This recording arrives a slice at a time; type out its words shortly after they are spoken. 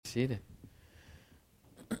Seated.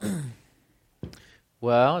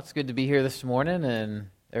 Well, it's good to be here this morning, and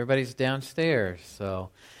everybody's downstairs, so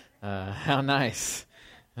how nice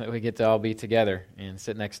that we get to all be together and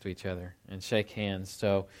sit next to each other and shake hands.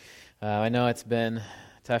 So I know it's been a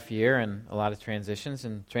tough year and a lot of transitions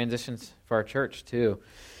for our church too.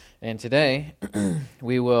 And today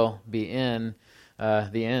we will be in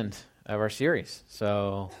the end of our series.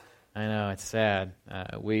 So I know, it's sad.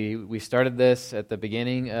 We started this at the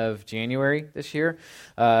beginning of January this year,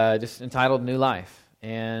 just entitled New Life.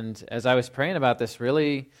 And as I was praying about this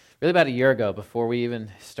really about a year ago, before we even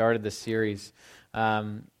started this series,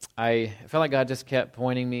 I felt like God just kept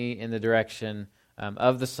pointing me in the direction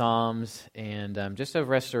of the Psalms and just of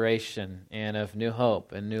restoration and of new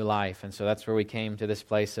hope and new life. And so that's where we came to this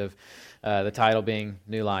place of the title being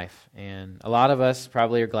New Life. And a lot of us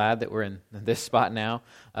probably are glad that we're in this spot now,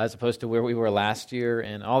 as opposed to where we were last year,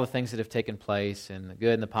 and all the things that have taken place, and the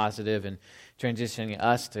good and the positive, and transitioning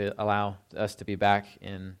us to allow us to be back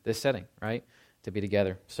in this setting, right? To be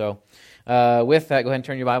together. So with that, go ahead and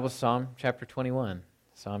turn your Bible to Psalm chapter 21.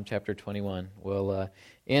 Psalm chapter 21. We'll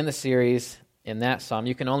end the series in that psalm.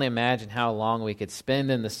 You can only imagine how long we could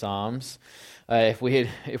spend in the Psalms if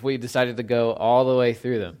we decided to go all the way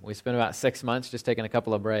through them. We spent about 6 months just taking a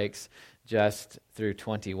couple of breaks just through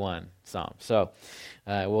 21 Psalms. So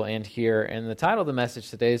we'll end here. And the title of the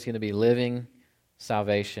message today is going to be Living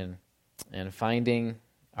Salvation and Finding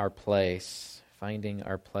Our Place. Finding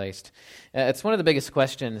our place. It's one of the biggest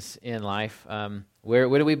questions in life. Where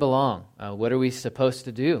do we belong? What are we supposed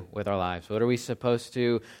to do with our lives? What are we supposed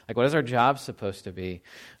to, what is our job supposed to be?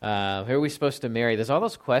 Who are we supposed to marry? There's all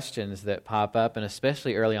those questions that pop up, and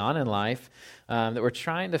especially early on in life, that we're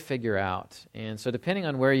trying to figure out. And so depending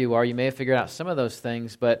on where you are, you may have figured out some of those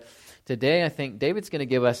things, but today I think David's going to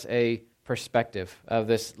give us a perspective of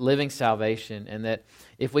this living salvation, and that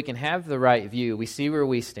if we can have the right view, we see where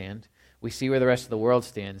we stand, we see where the rest of the world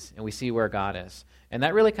stands, and we see where God is. And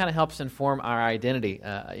that really kind of helps inform our identity.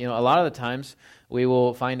 A lot of the times we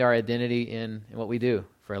will find our identity in what we do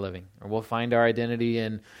for a living, or we'll find our identity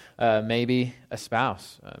in maybe a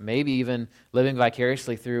spouse, maybe even living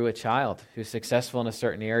vicariously through a child who's successful in a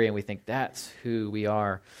certain area, and we think that's who we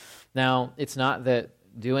are. Now, it's not that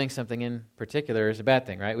doing something in particular is a bad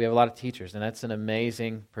thing, right? We have a lot of teachers, and that's an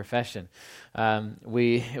amazing profession.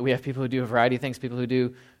 We have people who do a variety of things, people who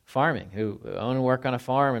do farming, who own and work on a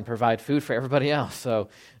farm and provide food for everybody else. So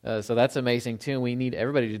that's amazing too. And we need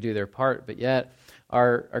everybody to do their part. But yet,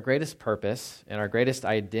 our greatest purpose and our greatest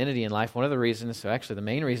identity in life, one of the reasons, so actually the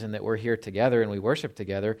main reason that we're here together and we worship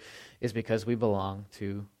together, is because we belong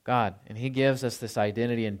to God. And He gives us this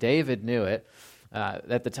identity, and David knew it.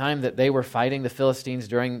 At the time that they were fighting the Philistines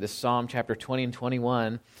during the Psalm chapter 20 and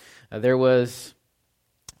 21, there was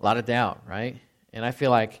a lot of doubt, right? And I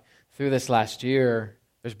feel like through this last year,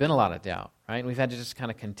 there's been a lot of doubt, right? And we've had to just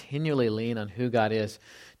kind of continually lean on who God is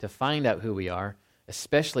to find out who we are,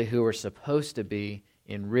 especially who we're supposed to be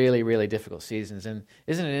in really, really difficult seasons. And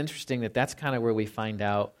isn't it interesting that that's kind of where we find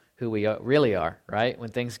out who we really are, right? When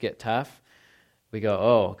things get tough, we go,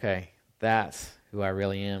 oh, okay, that's who I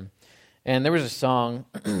really am. And there was a song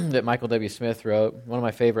that Michael W. Smith wrote, one of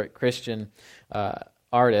my favorite Christian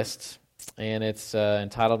artists, and it's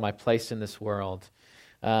entitled My Place in This World.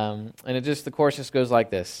 And the chorus just goes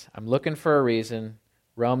like this: I'm looking for a reason,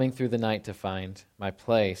 roaming through the night to find my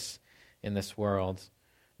place in this world.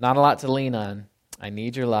 Not a lot to lean on. I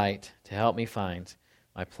need your light to help me find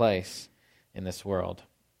my place in this world.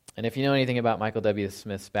 And if you know anything about Michael W.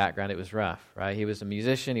 Smith's background, it was rough, right? He was a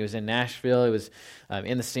musician. He was in Nashville. He was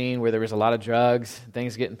in the scene where there was a lot of drugs,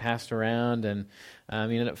 things getting passed around, and he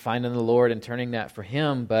ended up finding the Lord and turning that for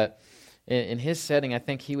him. But in his setting, I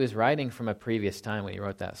think he was writing from a previous time when he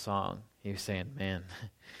wrote that song. He was saying, man,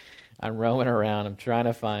 I'm roaming around. I'm trying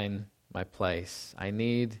to find my place. I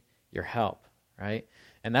need your help, right?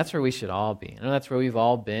 And that's where we should all be. I know that's where we've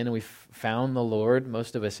all been, and we've found the Lord,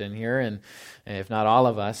 most of us in here, and if not all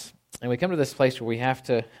of us. And we come to this place where we have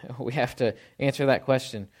to answer that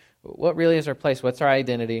question. What really is our place? What's our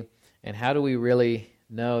identity? And how do we really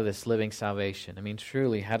know this living salvation? I mean,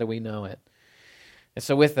 truly, how do we know it? And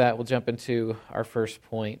so with that, we'll jump into our first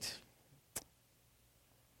point.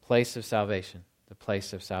 Place of salvation. The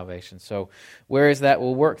place of salvation. So where is that?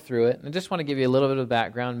 We'll work through it. And I just want to give you a little bit of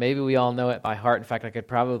background. Maybe we all know it by heart. In fact, I could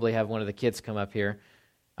probably have one of the kids come up here.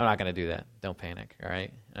 I'm not going to do that. Don't panic, all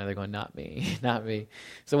right? And they're going, not me, not me.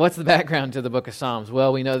 So what's the background to the book of Psalms?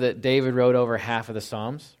 Well, we know that David wrote over half of the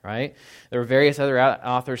Psalms, right? There were various other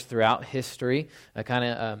authors throughout history, kind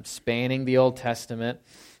of spanning the Old Testament.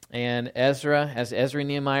 And as Ezra and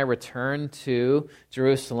Nehemiah returned to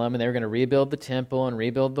Jerusalem, and they were going to rebuild the temple and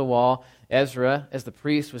rebuild the wall, Ezra, as the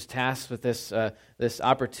priest, was tasked with this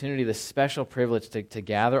opportunity, this special privilege to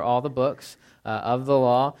gather all the books of the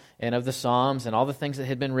law and of the Psalms and all the things that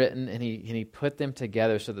had been written, and he put them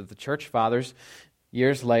together so that the church fathers,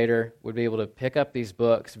 years later, would be able to pick up these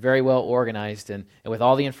books, very well organized, and with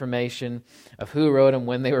all the information of who wrote them,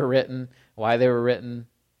 when they were written, why they were written,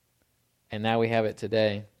 and now we have it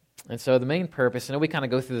today. And so the main purpose, I know we kind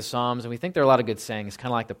of go through the Psalms, and we think there are a lot of good sayings,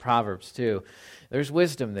 kind of like the Proverbs too. There's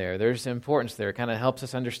wisdom there. There's importance there. It kind of helps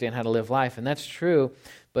us understand how to live life, and that's true.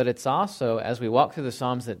 But it's also, as we walk through the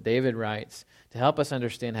Psalms that David writes, to help us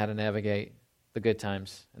understand how to navigate the good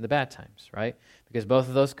times and the bad times, right? Because both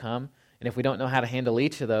of those come, and if we don't know how to handle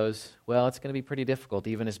each of those, well, it's going to be pretty difficult,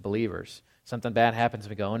 even as believers. Something bad happens,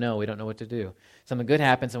 and we go, oh no, we don't know what to do. Something good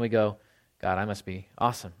happens, and we go, God, I must be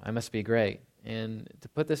awesome. I must be great. And to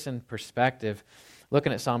put this in perspective,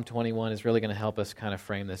 looking at Psalm 21 is really going to help us kind of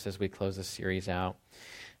frame this as we close this series out.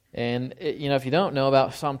 And, if you don't know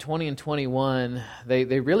about Psalm 20 and 21,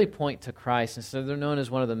 they really point to Christ. And so they're known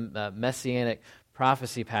as one of the messianic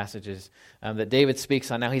prophecy passages that David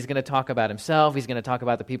speaks on. Now, he's going to talk about himself. He's going to talk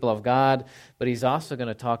about the people of God. But he's also going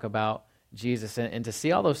to talk about Jesus. And to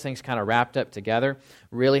see all those things kind of wrapped up together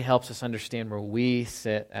really helps us understand where we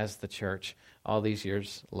sit as the church all these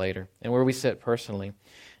years later, and where we sit personally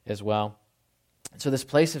as well. So this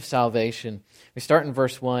place of salvation, we start in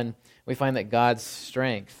verse 1. We find that God's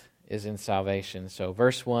strength is in salvation. So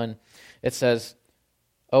verse 1, it says,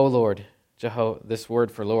 O Lord, Jehovah. This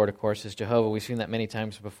word for Lord, of course, is Jehovah. We've seen that many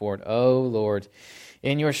times before. O Lord,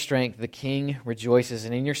 in your strength the king rejoices,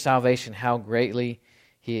 and in your salvation how greatly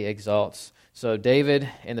he exalts. So David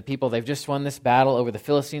and the people, they've just won this battle over the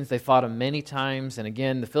Philistines. They fought them many times. And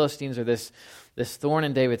again, the Philistines are this thorn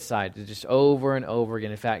in David's side, just over and over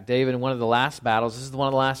again. In fact, David, in one of the last battles, this is one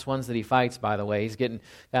of the last ones that he fights, by the way. He's getting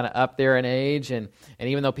kind of up there in age. And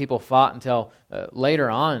even though people fought until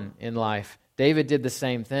later on in life, David did the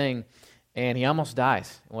same thing. And he almost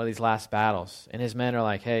dies in one of these last battles. And his men are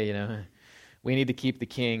like, hey, we need to keep the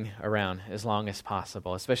king around as long as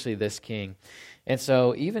possible, especially this king. And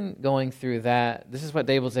so even going through that, this is what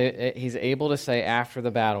he's able to say after the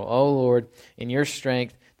battle. O Lord, in your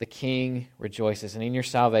strength the king rejoices, and in your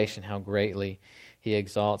salvation how greatly he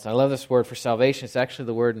exalts. I love this word for salvation. It's actually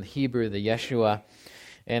the word in Hebrew, the Yeshua,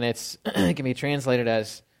 and it can be translated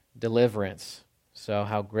as deliverance. So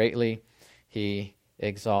how greatly he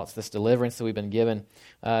exalts, this deliverance that we've been given.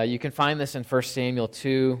 You can find this in 1 Samuel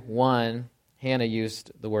 2:1. Hannah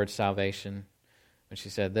used the word salvation when she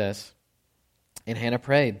said this. And Hannah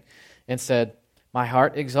prayed and said, my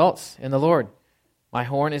heart exalts in the Lord. My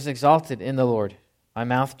horn is exalted in the Lord. My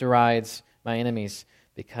mouth derides my enemies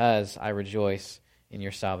because I rejoice in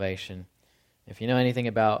your salvation. If you know anything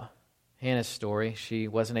about Hannah's story, she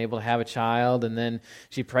wasn't able to have a child, and then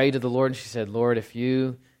she prayed to the Lord, and she said, Lord, if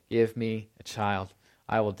you give me a child,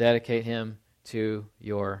 I will dedicate him to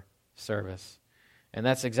your service. And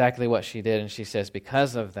that's exactly what she did. And she says,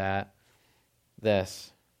 because of that,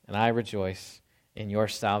 and I rejoice in your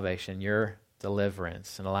salvation, your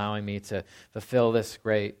deliverance, and allowing me to fulfill this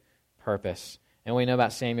great purpose. And we know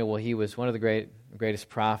about Samuel, well, he was one of the greatest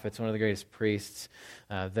prophets, one of the greatest priests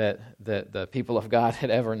that the people of God had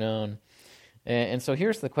ever known. And so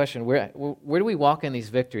here's the question, where do we walk in these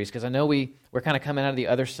victories? Because I know we're kind of coming out of the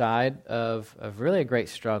other side of really a great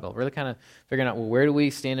struggle, really kind of figuring out, well, where do we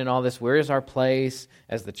stand in all this? Where is our place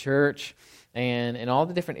as the church? And in all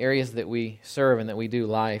the different areas that we serve and that we do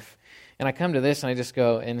life. And I come to this and I just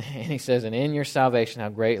go, and he says, and in your salvation how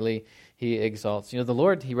greatly he exalts. The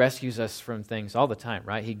Lord, he rescues us from things all the time,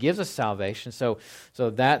 right? He gives us salvation. So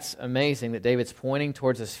that's amazing that David's pointing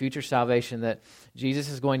towards this future salvation that Jesus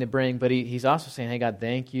is going to bring. But he's also saying, hey, God,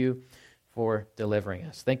 thank you for delivering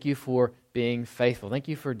us. Thank you for being faithful. Thank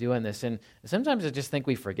you for doing this. And sometimes I just think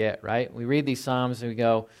we forget, right? We read these Psalms and we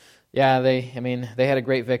go, yeah, they had a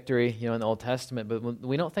great victory, in the Old Testament, but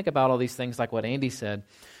we don't think about all these things like what Andy said,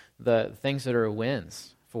 the things that are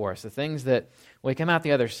wins for us, the things that when we come out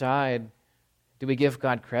the other side, do we give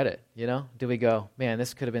God credit? Do we go, man,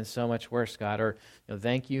 this could have been so much worse, God, or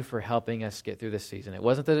thank you for helping us get through this season. It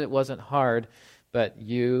wasn't that it wasn't hard, but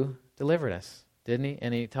you delivered us, didn't he?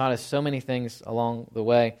 And he taught us so many things along the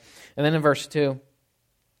way. And then in verse 2,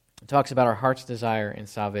 it talks about our heart's desire in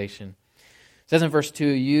salvation. It says in verse 2,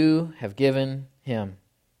 you have given him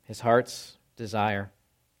his heart's desire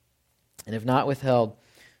and have not withheld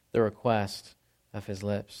the request of his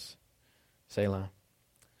lips. Selah.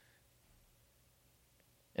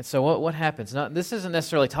 And so what happens? Now, this isn't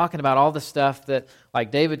necessarily talking about all the stuff that,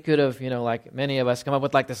 like David could have, like many of us, come up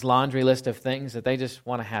with like this laundry list of things that they just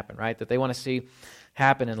want to happen, right? That they want to see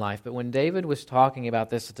happen in life. But when David was talking about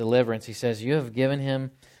this deliverance, he says, you have given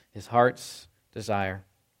him his heart's desire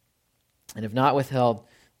and have not withheld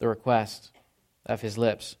the request of his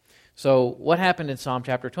lips. So what happened in Psalm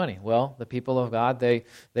chapter 20? Well, the people of God, they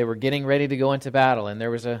were getting ready to go into battle, and there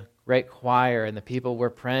was a great choir, and the people were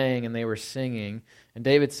praying, and they were singing. And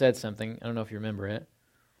David said something. I don't know if you remember it.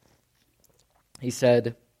 He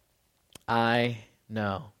said, I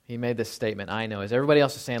know. He made this statement, I know. As everybody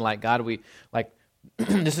else is saying, like, God,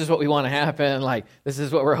 this is what we want to happen. Like, this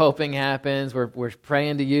is what we're hoping happens. We're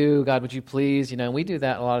praying to you. God, would you please? And we do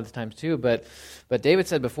that a lot of the times too. But David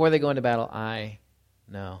said, before they go into battle, I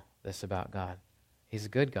know this about God. He's a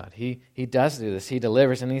good God. He does do this. He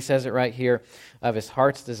delivers. And he says it right here, of his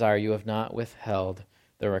heart's desire, you have not withheld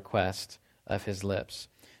the request of his lips.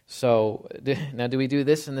 So now do we do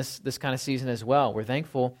this in this kind of season as well? We're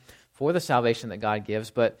thankful for the salvation that God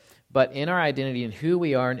gives, but in our identity and who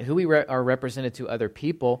we are and who we are represented to other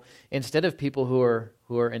people, instead of people who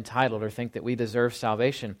are entitled or think that we deserve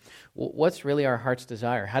salvation, what's really our heart's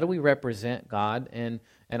desire? How do we represent God and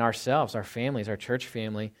ourselves, our families, our church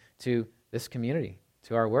family, to this community,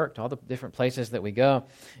 to our work, to all the different places that we go?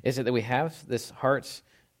 Is it that we have this heart's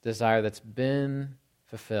desire that's been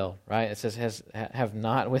fulfilled, right? It says, have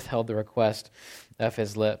not withheld the request of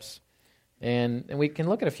his lips. And we can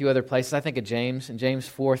look at a few other places. I think of James. In James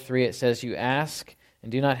 4:3, it says, you ask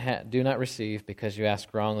and do not receive because you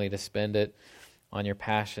ask wrongly to spend it on your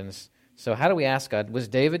passions. So how do we ask God? Was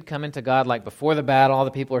David coming to God like before the battle, all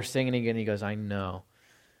the people are singing and he goes, I know.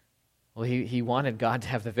 Well, he wanted God to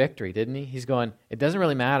have the victory, didn't he? He's going, it doesn't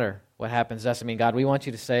really matter what happens to us. I mean, God, we want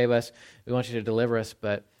you to save us. We want you to deliver us,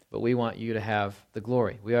 but we want you to have the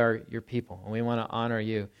glory. We are your people, and we want to honor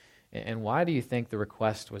you. And why do you think the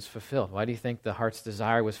request was fulfilled? Why do you think the heart's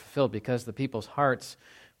desire was fulfilled? Because the people's hearts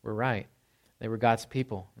were right. They were God's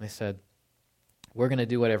people. And they said, we're going to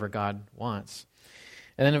do whatever God wants.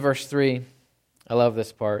 And then in verse 3, I love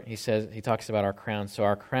this part. He talks about our crown. So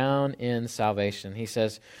our crown in salvation. He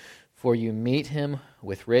says, for you meet him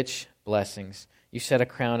with rich blessings. You set a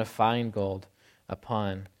crown of fine gold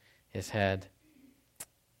upon his head.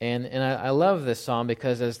 And I love this psalm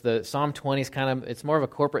because as the Psalm 20 is it's more of a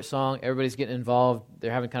corporate song. Everybody's getting involved.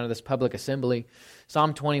 They're having kind of this public assembly.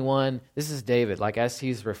 Psalm 21, this is David, like as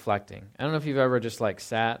he's reflecting. I don't know if you've ever just like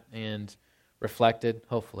sat and reflected.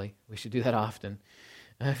 Hopefully, we should do that often.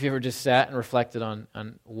 If you ever just sat and reflected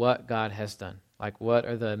on what God has done. Like what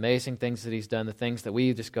are the amazing things that he's done, the things that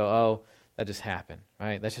we just go, oh, that just happened,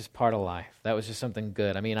 right? That's just part of life. That was just something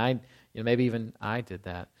good. I mean, maybe even I did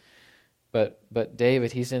that. But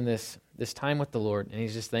David, he's in this time with the Lord, and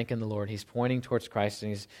he's just thanking the Lord. He's pointing towards Christ,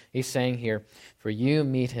 and he's saying here, for you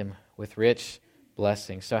meet him with rich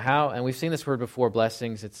blessings. So and we've seen this word before,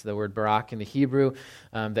 blessings. It's the word barak in the Hebrew,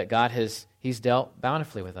 that God he's dealt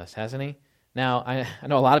bountifully with us, hasn't he? Now, I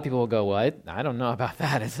know a lot of people will go, well, I don't know about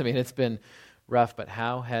that. It's been rough, but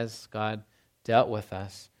how has God dealt with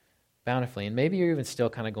us bountifully? And maybe you're even still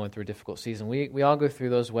kind of going through a difficult season. We all go through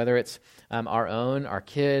those, whether it's our own, our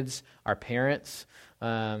kids, our parents,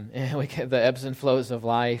 and we get the ebbs and flows of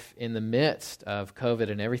life in the midst of COVID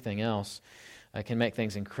and everything else can make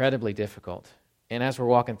things incredibly difficult. And as we're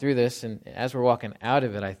walking through this, and as we're walking out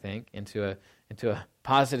of it, I think, into a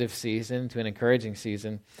positive season, to an encouraging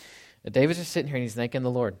season, David's just sitting here and he's thanking the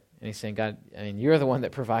Lord. And he's saying, God, you're the one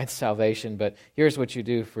that provides salvation, but here's what you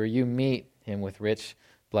do, for you meet him with rich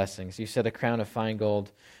blessings. You set a crown of fine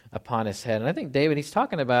gold upon his head. And I think David, he's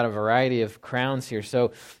talking about a variety of crowns here.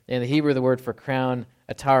 So in the Hebrew, the word for crown,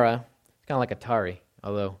 atara, it's kind of like Atari,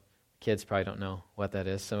 although kids probably don't know what that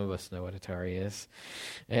is. Some of us know what Atari is.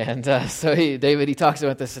 And so David talks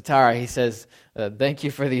about this atara. He says, thank you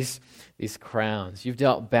for these crowns. You've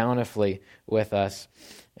dealt bountifully with us.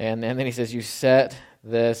 And then he says, you set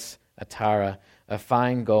this atara of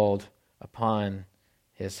fine gold upon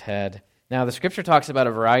his head. Now, the scripture talks about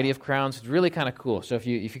a variety of crowns. It's really kind of cool. So if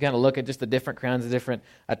you kind of look at just the different crowns, the different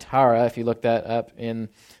atara, if you look that up in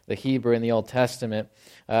the Hebrew in the Old Testament,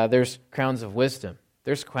 there's crowns of wisdom.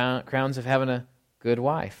 There's crowns of having a good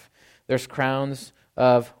wife. There's crowns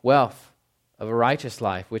of wealth, of a righteous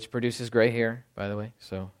life, which produces gray hair, by the way.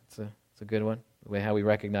 So it's a good one, the way how we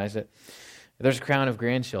recognize it. There's a crown of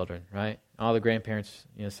grandchildren, right? All the grandparents,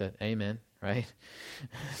 said amen, right?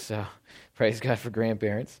 So praise God for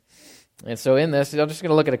grandparents. And so in this, I'm just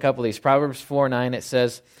going to look at a couple of these. Proverbs 4:9, it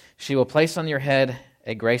says, she will place on your head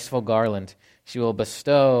a graceful garland. She will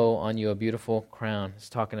bestow on you a beautiful crown. It's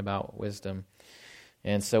talking about wisdom.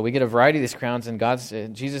 And so we get a variety of these crowns, and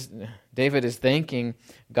David is thanking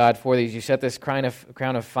God for these. You set this crown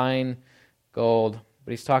of fine gold,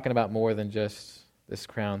 but he's talking about more than just this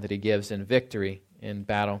crown that he gives in victory in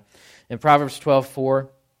battle. In Proverbs 12:4,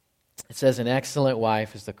 it says, an excellent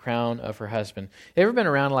wife is the crown of her husband. Have you ever been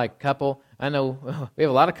around like a couple? I know we have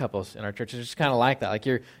a lot of couples in our church. It's just kind of like that. Like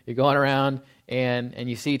you're going around and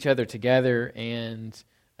you see each other together, and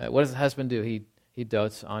what does the husband do? He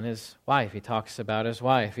dotes on his wife. He talks about his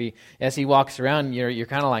wife. As he walks around, you're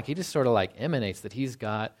kind of like, he just sort of like emanates that he's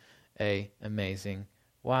got a amazing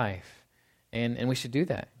wife. And we should do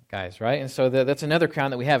that, guys, right? And so that's another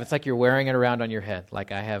crown that we have. It's like you're wearing it around on your head,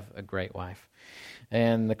 like I have a great wife.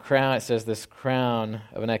 And the crown, it says this crown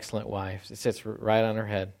of an excellent wife. It sits right on her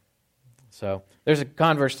head. So there's a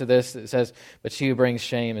converse to this that says, but she who brings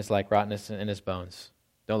shame is like rottenness in his bones.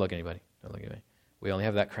 Don't look at anybody. Don't look at anybody. We only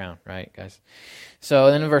have that crown, right, guys?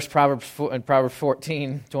 So then in Proverbs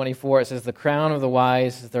 14:24, it says, the crown of the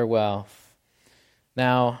wise is their wealth.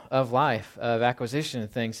 Now, of life, of acquisition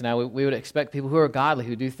of things. Now, we would expect people who are godly,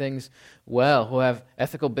 who do things well, who have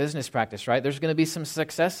ethical business practice, right? There's going to be some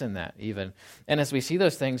success in that even. And as we see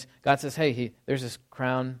those things, God says, hey, there's this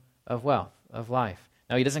crown of wealth, of life.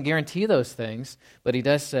 Now, he doesn't guarantee those things, but he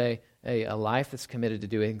does say, hey, a life that's committed to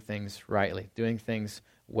doing things rightly, doing things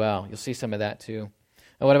well. You'll see some of that too.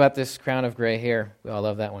 And what about this crown of gray hair? We all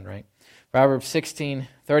love that one, right? Proverbs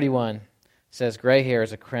 16:31 says, gray hair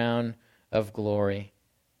is a crown of glory.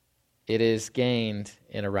 It is gained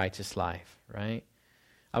in a righteous life, right?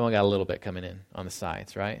 I've only got a little bit coming in on the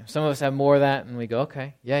sides, right? Some of us have more of that, and we go,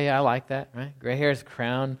 okay, yeah, I like that, right? Gray hair is a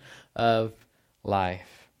crown of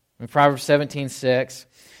life. In Proverbs 17:6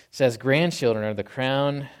 says, grandchildren are the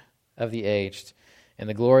crown of the aged, and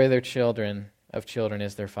the glory of their children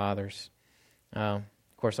is their fathers. Of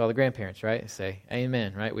course, all the grandparents, right? Say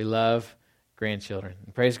amen, right? We love grandchildren.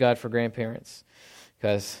 And praise God for grandparents,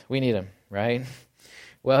 because we need them, right?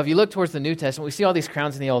 Well, if you look towards the New Testament, we see all these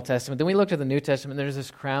crowns in the Old Testament. Then we look to the New Testament, there's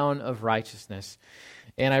this crown of righteousness.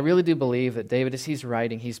 And I really do believe that David, as he's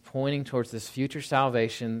writing, he's pointing towards this future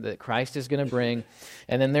salvation that Christ is going to bring.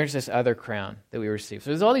 And then there's this other crown that we receive.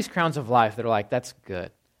 So there's all these crowns of life that are like, that's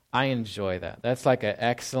good. I enjoy that. That's like an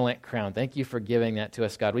excellent crown. Thank you for giving that to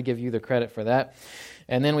us, God. We give you the credit for that.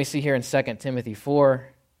 And then we see here in 2 Timothy 4,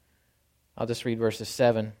 I'll just read verses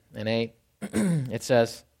 7 and 8. It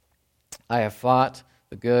says, I have fought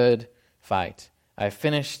the good fight. I have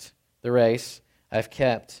finished the race. I have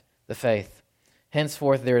kept the faith.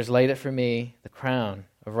 Henceforth there is laid up for me the crown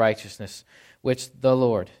of righteousness, which the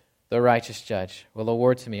Lord, the righteous judge, will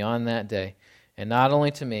award to me on that day, and not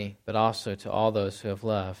only to me, but also to all those who have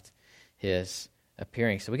loved his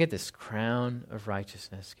appearing. So we get this crown of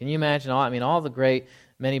righteousness. Can you imagine all the great,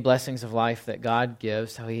 many blessings of life that God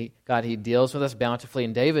gives, how he deals with us bountifully,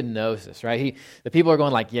 and David knows this, right? The people are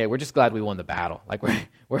going like, yeah, we're just glad we won the battle. Like,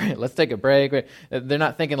 we're let's take a break. They're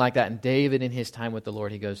not thinking like that. And David, in his time with the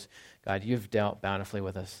Lord, he goes, God, you've dealt bountifully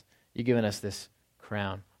with us. You've given us this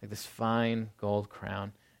crown, like this fine gold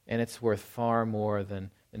crown, and it's worth far more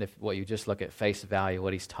than if what you just look at face value,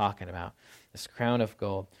 what he's talking about. This crown of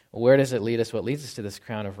gold. Well, where does it lead us? Well, it leads us to this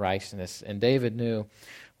crown of righteousness. And David knew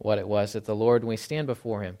what it was that the Lord, when we stand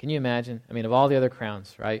before him, can you imagine? Of all the other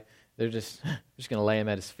crowns, right? They're just going to lay him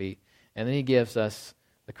at his feet. And then he gives us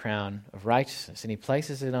the crown of righteousness, and he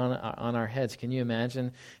places it on our heads. Can you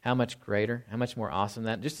imagine how much greater, how much more awesome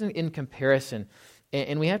that? Just in comparison.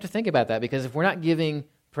 And we have to think about that, because if we're not giving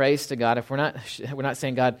praise to God, if we're not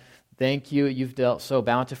saying, God, thank you, you've dealt so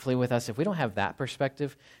bountifully with us. If we don't have that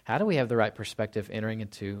perspective, how do we have the right perspective entering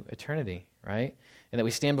into eternity, right? And that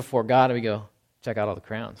we stand before God and we go, check out all the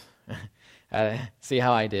crowns. See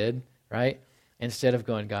how I did, right? Instead of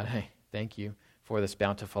going, God, hey, thank you for this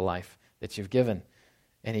bountiful life that you've given.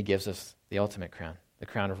 And he gives us the ultimate crown, the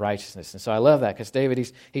crown of righteousness. And so I love that, because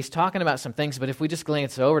David, he's talking about some things, but if we just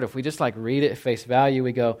glance over it, if we just read it at face value,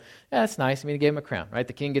 we go, yeah, that's nice. He gave him a crown, right?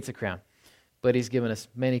 The king gets a crown. But he's given us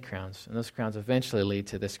many crowns, and those crowns eventually lead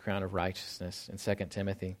to this crown of righteousness in 2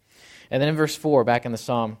 Timothy. And then in verse 4, back in the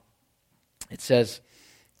Psalm, it says,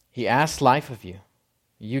 he asked life of you.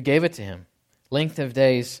 You gave it to him. Length of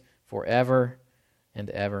days forever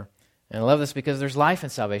and ever. And I love this because there's life in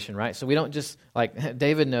salvation, right? So we don't just, like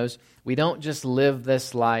David knows, we don't just live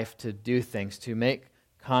this life to do things, to make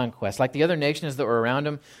conquest. Like the other nations that were around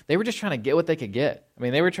him, they were just trying to get what they could get.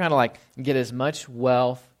 They were trying to get as much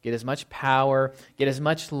wealth, get as much power, get as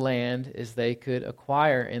much land as they could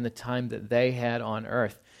acquire in the time that they had on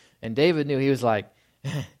earth. And David knew, he was like,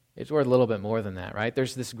 it's worth a little bit more than that, right?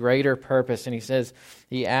 There's this greater purpose. And he says,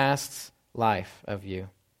 he asks life of you.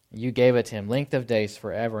 You gave it to him, length of days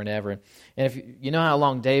forever and ever. And if you know how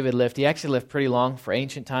long David lived, he actually lived pretty long for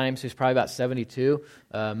ancient times. He was probably about 72,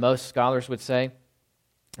 most scholars would say.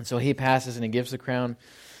 And so he passes and he gives the crown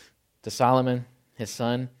to Solomon, his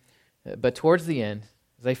son. But towards the end,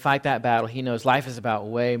 as they fight that battle, he knows life is about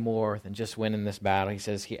way more than just winning this battle. He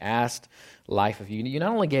says he asked life of you. You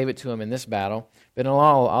not only gave it to him in this battle, but in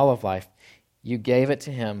all of life. You gave it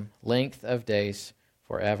to him, length of days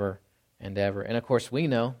forever and ever. And of course, we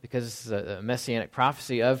know, because this is a messianic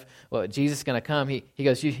prophecy of Jesus is going to come. He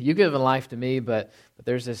goes, you've given life to me, but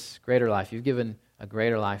there's this greater life. You've given a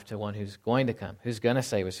greater life to one who's going to come, who's going to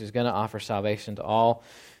save us, who's going to offer salvation to all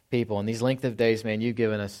people. And these length of days, man, you've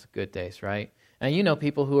given us good days, right? And you know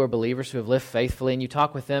people who are believers who have lived faithfully, and you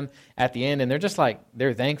talk with them at the end, and they're just like,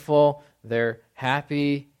 they're thankful, they're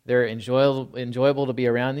happy, they're enjoyable to be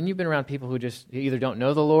around. And you've been around people who just either don't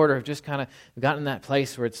know the Lord or have just kind of gotten in that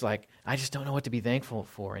place where it's like, I just don't know what to be thankful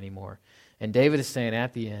for anymore. And David is saying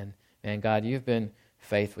at the end, man, God, you've been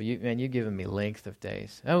faithful. You've given me length of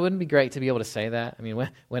days. Oh, wouldn't it be great to be able to say that? I mean,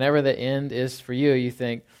 whenever the end is for you, you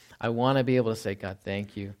think, I want to be able to say, God,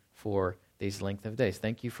 thank you for these length of days.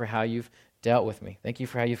 Thank you for how you've dealt with me. Thank you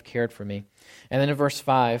for how you've cared for me. And then in verse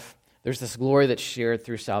 5, there's this glory that's shared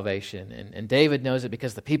through salvation. And David knows it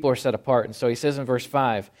because the people are set apart. And so he says in verse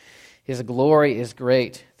 5, his glory is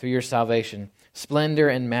great through your salvation. Splendor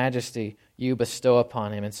and majesty you bestow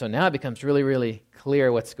upon him. And so now it becomes really, really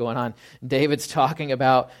clear what's going on. David's talking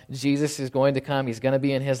about Jesus is going to come. He's going to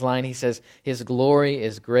be in his line. He says his glory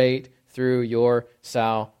is great through your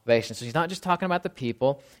salvation. So he's not just talking about the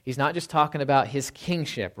people. He's not just talking about his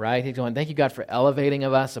kingship, right? He's going, thank you, God, for elevating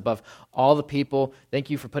of us above all the people. Thank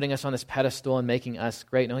you for putting us on this pedestal and making us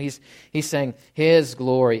great. No, he's saying his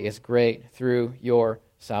glory is great through your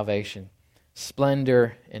salvation.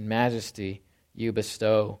 Splendor and majesty you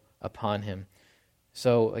bestow upon him.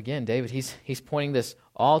 So again, David, he's pointing this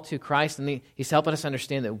all to Christ, and he's helping us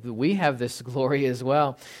understand that we have this glory as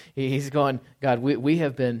well. He's going, God, we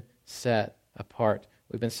have been set apart.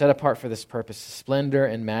 We've been set apart for this purpose. Splendor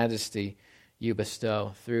and majesty you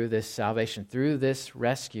bestow through this salvation, through this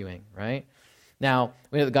rescuing, right? Now,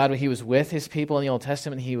 we know that God, he was with his people in the Old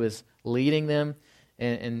Testament. He was leading them,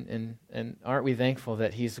 and aren't we thankful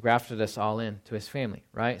that he's grafted us all in to his family,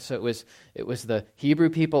 right? So it was the Hebrew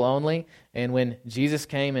people only, and when Jesus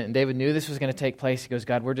came and David knew this was going to take place, he goes,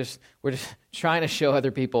 God, we're just trying to show other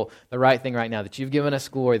people the right thing right now, that you've given us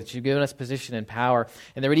glory, that you've given us position and power.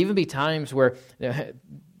 And there would even be times where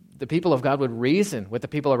the people of God would reason with the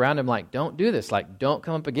people around him, like, don't do this, like, don't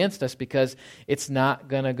come up against us because it's not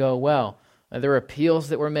going to go well. There were appeals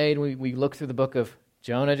that were made. We looked through the book of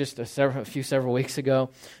Jonah just several weeks ago.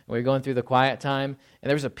 We were going through the quiet time, and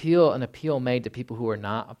there was an appeal made to people who were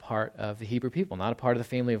not a part of the Hebrew people, not a part of the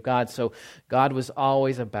family of God. So God was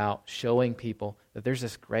always about showing people that there's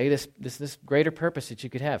this greater purpose that you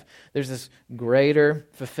could have. There's this greater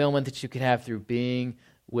fulfillment that you could have through being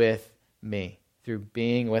with me, through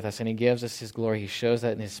being with us. And he gives us his glory. He shows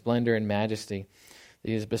that in his splendor and majesty that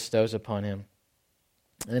he bestows upon him.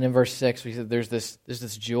 And then in verse 6, we said there's this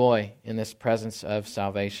joy in this presence of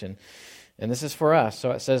salvation. And this is for us.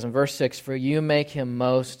 So it says in verse 6, for you make him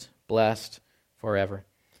most blessed forever.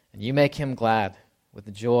 And you make him glad with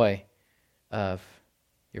the joy of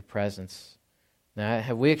your presence. Now,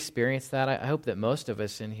 have we experienced that? I hope that most of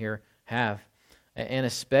us in here have. And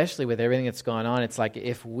especially with everything that's gone on, it's like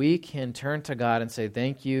if we can turn to God and say,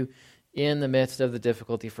 thank you in the midst of the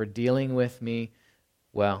difficulty for dealing with me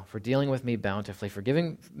well, for dealing with me bountifully, for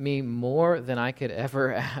giving me more than I could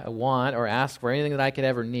ever want or ask for, anything that I could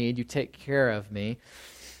ever need. You take care of me.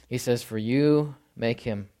 He says, for you make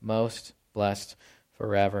him most blessed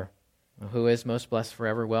forever. Who is most blessed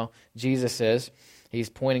forever? Well, Jesus is. He's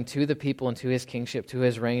pointing to the people and to his kingship, to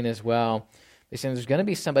his reign as well. He's saying there's going to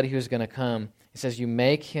be somebody who's going to come. He says, you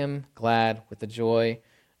make him glad with the joy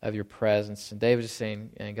of your presence. And David is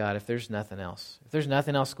saying, God, if there's nothing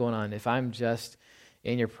else going on, if I'm just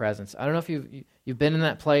in your presence. I don't know if you've been in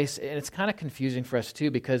that place, and it's kind of confusing for us too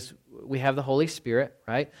because we have the Holy Spirit,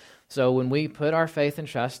 right? So when we put our faith and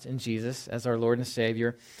trust in Jesus as our Lord and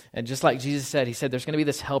Savior, and just like Jesus said, he said there's going to be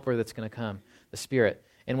this helper that's going to come, the Spirit.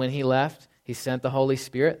 And when he left, he sent the Holy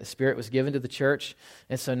Spirit. The Spirit was given to the church.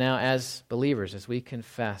 And so now as believers, as we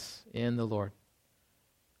confess in the Lord,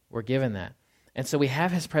 we're given that. And so we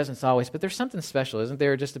have his presence always, but there's something special, isn't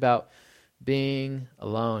there, just about being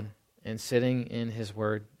alone and sitting in his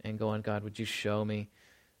word and going, God, would you show me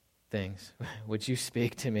things? Would you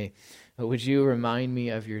speak to me? but would you remind me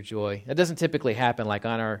of your joy? That doesn't typically happen like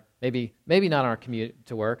on our, maybe not on our commute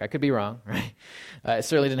to work. I could be wrong, right? It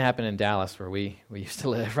certainly didn't happen in Dallas where we used to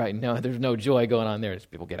live, right? No, there's no joy going on there.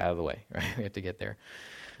 Just people get out of the way, right? We have to get there.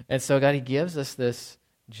 And so God, he gives us this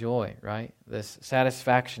joy, right? This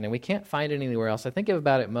satisfaction, and we can't find it anywhere else. I think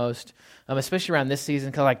about it most, especially around this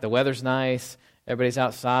season, because like the weather's nice, everybody's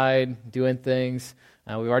outside doing things.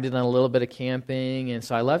 We've already done a little bit of camping, and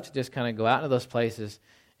so I love to just kind of go out into those places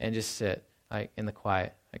and just sit like in the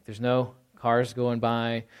quiet. Like there's no cars going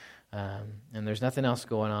by, and there's nothing else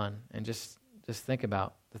going on, and just think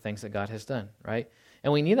about the things that God has done, right?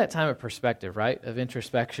 And we need that time of perspective, right, of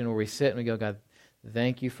introspection where we sit and we go, God,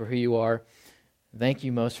 thank you for who you are. Thank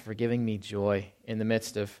you most for giving me joy in the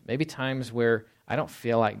midst of maybe times where I don't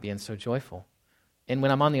feel like being so joyful. And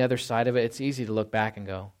when I'm on the other side of it, it's easy to look back and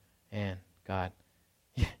go, man, God,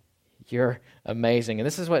 you're amazing. And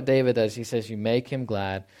this is what David does. He says, you make him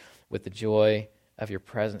glad with the joy of your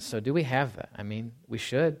presence. So do we have that? I mean, we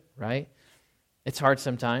should, right? It's hard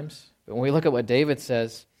sometimes. But when we look at what David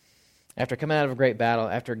says, after coming out of a great battle,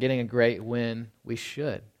 after getting a great win, we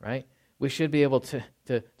should, right? We should be able to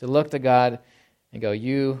look to God and go,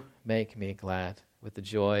 you make me glad with the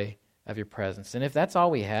joy of your presence. And if that's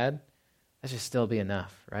all we had, that should still be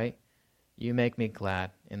enough, right? You make me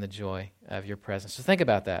glad in the joy of your presence. So think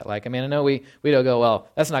about that. Like, I mean, I know we don't go, well,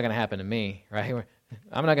 that's not going to happen to me, right?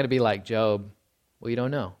 I'm not going to be like Job. Well, you don't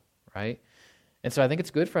know, right? And so I think it's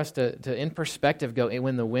good for us to in perspective, go,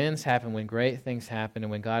 when the winds happen, when great things happen, and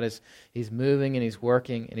when God he's moving and he's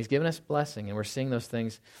working and he's giving us blessing, and we're seeing those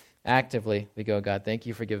things actively, we go, God, thank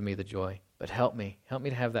you for giving me the joy. But help me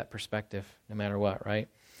to have that perspective no matter what, right?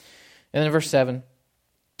 And then in verse 7,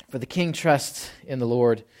 for the king trusts in the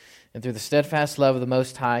Lord, and through the steadfast love of the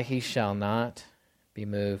Most High, he shall not be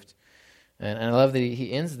moved. And I love that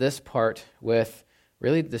he ends this part with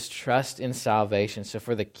really this trust in salvation. So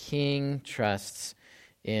for the king trusts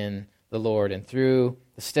in the Lord, and through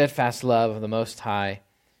the steadfast love of the Most High,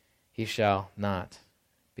 he shall not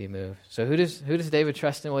be moved. So who does David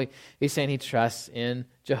trust in? Well, he's saying he trusts in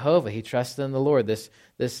Jehovah. He trusts in the Lord, this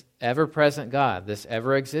ever-present God, this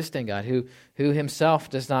ever-existing God who himself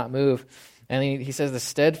does not move. And he says the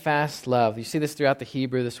steadfast love. You see this throughout the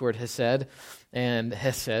Hebrew, this word hesed and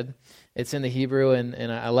hesed. It's in the Hebrew,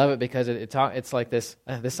 and I love it because it's like this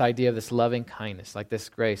idea of this loving kindness, like this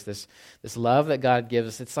grace, this love that God gives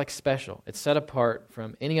us. It's like special. It's set apart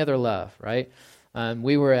from any other love, right?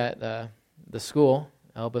 We were at the school,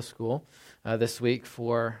 Elba School, this week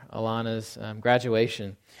for Alana's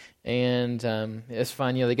graduation. And it's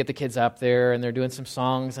fun, they get the kids up there and they're doing some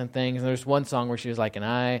songs and things. And there's one song where she was like,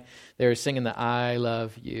 they were singing the I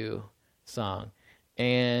Love You song.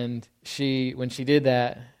 And when she did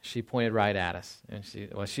that, she pointed right at us. And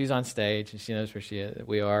she's on stage and she knows where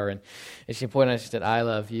we are. And she pointed at us, she said, I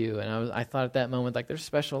love you. And I thought at that moment, like, there's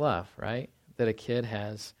special love, right? That a kid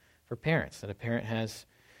has for parents, that a parent has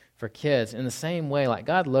for kids. In the same way, like,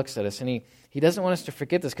 God looks at us and he doesn't want us to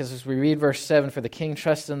forget this, because as we read verse 7, for the king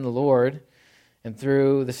trusts in the Lord, and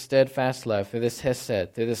through the steadfast love, through this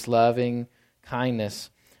hesed, through this loving kindness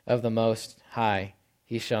of the Most High,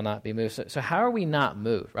 he shall not be moved. So how are we not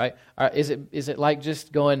moved, right? Is it like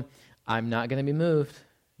just going, I'm not going to be moved.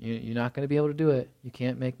 You're not going to be able to do it. You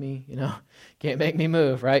can't make me, can't make me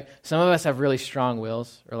move, right? Some of us have really strong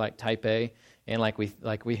wills, or like type A, and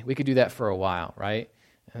we could do that for a while, right?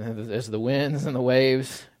 And as the winds and the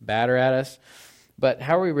waves batter at us. But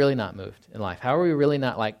how are we really not moved in life? How are we really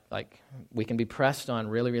not like we can be pressed on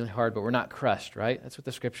really, really hard, but we're not crushed, right? That's what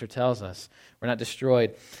the Scripture tells us. We're not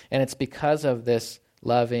destroyed. And it's because of this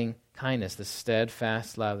loving kindness, this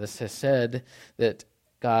steadfast love, this hesed that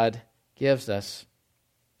God gives us.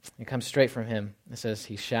 It comes straight from him. It says,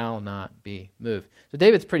 he shall not be moved. So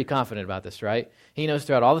David's pretty confident about this, right? He knows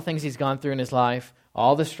throughout all the things he's gone through in his life,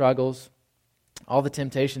 all the struggles, all the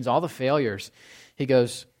temptations, all the failures, he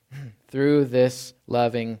goes, through this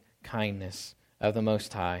loving kindness of the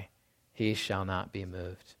Most High, he shall not be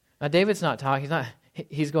moved. Now, David's not talking.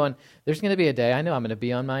 He's going, there's going to be a day, I know I'm going to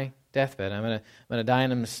be on my deathbed. I'm going to die,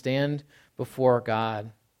 and I'm going to stand before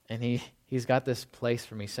God, and he's got this place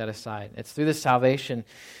for me set aside. It's through this salvation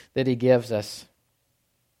that he gives us,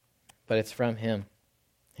 but it's from him.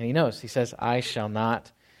 And he knows. He says, I shall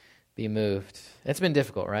not be moved. It's been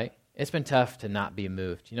difficult, right? It's been tough to not be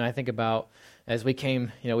moved. I think about as we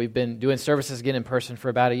came, we've been doing services again in person for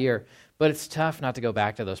about a year, but it's tough not to go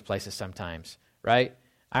back to those places sometimes, right?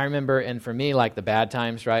 I remember, and for me, like the bad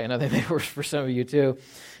times, right? And I think they were for some of you too.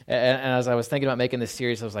 And as I was thinking about making this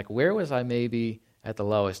series, I was like, where was I maybe at the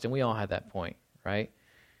lowest? And we all had that point, right?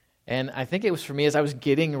 And I think it was for me as I was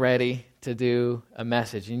getting ready to do a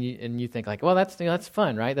message, and you think like, well, that's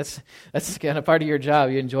fun, right? That's kind of part of your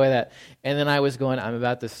job. You enjoy that. And then I was going, I'm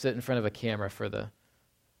about to sit in front of a camera for the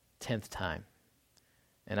 10th time,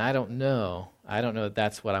 and I don't know that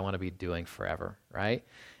that's what I want to be doing forever, right?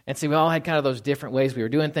 And see, we all had kind of those different ways we were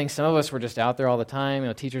doing things. Some of us were just out there all the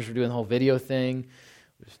time. Teachers were doing the whole video thing,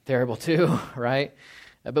 which was terrible too, right?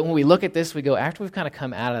 But when we look at this, we go, after we've kind of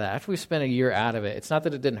come out of that, after we've spent a year out of it, it's not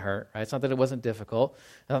that it didn't hurt, right? It's not that it wasn't difficult,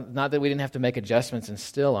 not that we didn't have to make adjustments and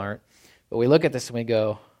still aren't, but we look at this and we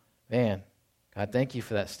go, man, God, thank you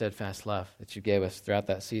for that steadfast love that you gave us throughout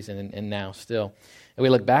that season and now still. And we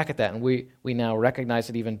look back at that and we now recognize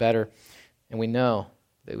it even better, and we know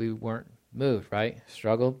that we weren't moved, right?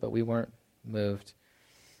 Struggled, but we weren't moved.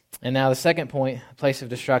 And now the second point, place of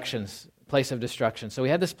destruction. So we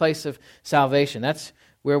had this place of salvation. That's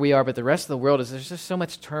where we are, but the rest of the world there's just so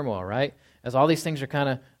much turmoil, right? As all these things are kind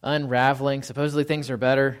of unraveling, supposedly things are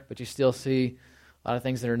better, but you still see a lot of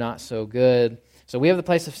things that are not so good. So we have the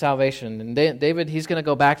place of salvation, and David, he's going to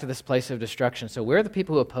go back to this place of destruction. So we're the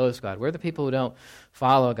people who oppose God. We're the people who don't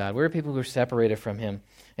follow God. We're the people who are separated from him.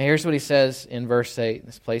 And here's what he says in verse 8,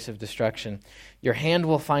 this place of destruction. Your hand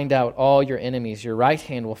will find out all your enemies. Your right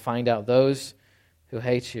hand will find out those who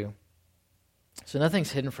hate you. So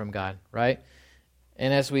nothing's hidden from God, right?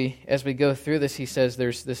 And as we go through this, he says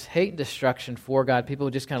there's this hate and destruction for God. People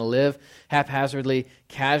who just kind of live haphazardly,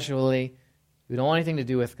 casually, who don't want anything to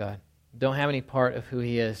do with God, don't have any part of who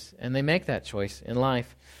he is, and they make that choice in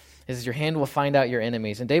life. He says your hand will find out your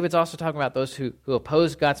enemies. And David's also talking about those who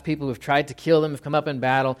oppose God's people, who have tried to kill them, have come up in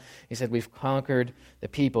battle. He said, we've conquered the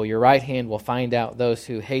people. Your right hand will find out those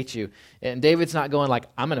who hate you. And David's not going like,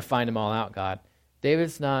 I'm going to find them all out, God.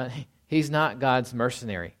 He's not God's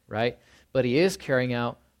mercenary, right? But he is carrying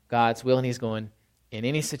out God's will, and he's going, in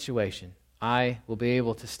any situation, I will be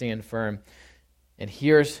able to stand firm. And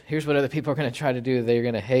here's what other people are going to try to do. They're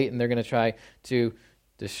going to hate, and they're going to try to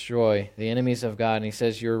destroy the enemies of God. And he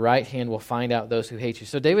says, your right hand will find out those who hate you.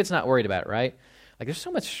 So David's not worried about it, right? Like there's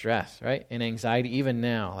so much stress, right? And anxiety even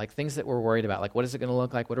now, like things that we're worried about. Like what is it going to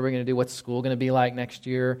look like? What are we going to do? What's school going to be like next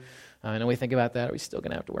year? And we think about that. Are we still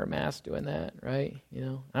going to have to wear masks doing that, right?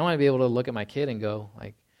 I want to be able to look at my kid and go,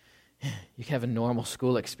 like, you can have a normal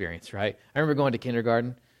school experience, right? I remember going to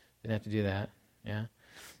kindergarten. Didn't have to do that, yeah?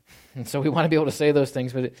 And so we want to be able to say those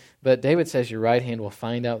things, but David says your right hand will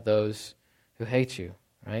find out those who hate you,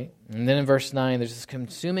 right? And then in verse 9, there's this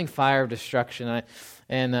consuming fire of destruction.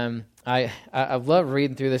 I've loved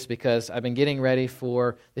reading through this because I've been getting ready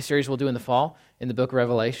for the series we'll do in the fall in the book of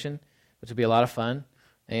Revelation, which will be a lot of fun.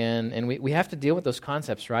 And we have to deal with those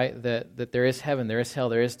concepts, right? That there is heaven, there is hell,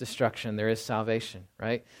 there is destruction, there is salvation,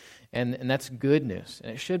 right? And that's good news,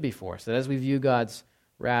 and it should be for us. That as we view God's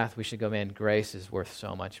wrath, we should go, man, grace is worth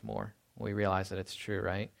so much more. We realize that it's true,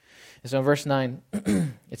 right? And so in verse 9,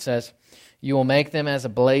 it says, you will make them as a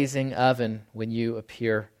blazing oven when you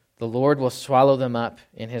appear. The Lord will swallow them up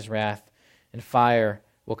in his wrath, and fire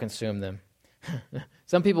will consume them.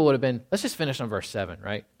 Some people would have been, let's just finish on verse 7,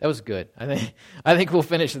 right? That was good. I think we'll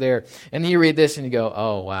finish there. And then you read this and you go,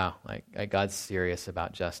 oh, wow, like God's serious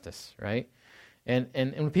about justice, right? And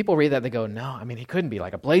when people read that, they go, no, he couldn't be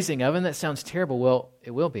like a blazing oven. That sounds terrible. Well, it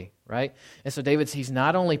will be, right? And so he's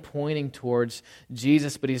not only pointing towards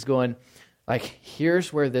Jesus, but he's going, like,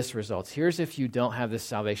 here's where this results. Here's if you don't have this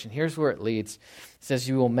salvation. Here's where it leads. It says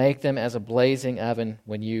you will make them as a blazing oven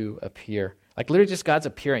when you appear. Like literally just God's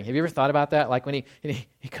appearing. Have you ever thought about that? Like when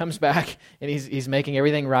he comes back and he's making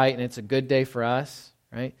everything right and it's a good day for us,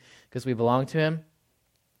 right? Because we belong to him.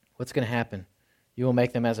 What's going to happen? You will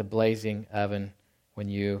make them as a blazing oven when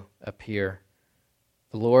you appear.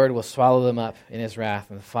 The Lord will swallow them up in his wrath,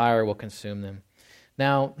 and the fire will consume them.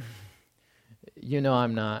 Now,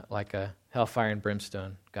 I'm not like a hellfire and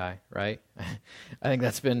brimstone guy, right? I think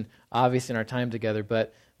that's been obvious in our time together,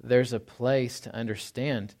 but there's a place to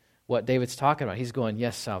understand what David's talking about. He's going,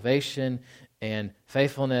 yes, salvation and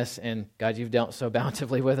faithfulness, and God, you've dealt so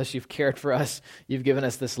bountifully with us. You've cared for us. You've given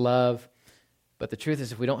us this love. But the truth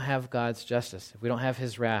is, if we don't have God's justice, if we don't have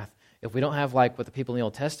his wrath, if we don't have like what the people in the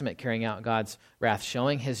Old Testament carrying out God's wrath,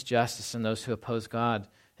 showing his justice in those who oppose God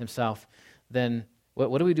himself, then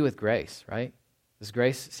what do we do with grace, right? Does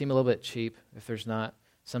grace seem a little bit cheap if there's not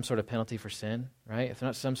some sort of penalty for sin, right? If there's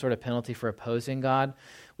not some sort of penalty for opposing God,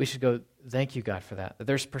 we should go, thank you, God, for that. That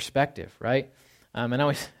there's perspective, right? And I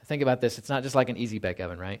always think about this. It's not just like an easy bake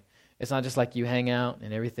oven, right? It's not just like you hang out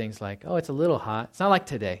and everything's like, oh, it's a little hot. It's not like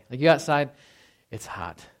today. Like you go outside, it's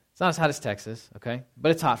hot. It's not as hot as Texas, okay?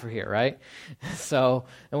 But it's hot for here, right? So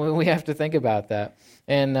and we have to think about that.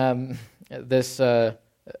 And I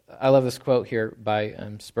love this quote here by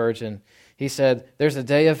Spurgeon. he said, there's a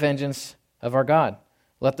day of vengeance of our God.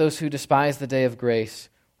 Let those who despise the day of grace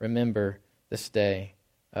remember this day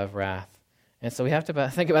of wrath. And so we have to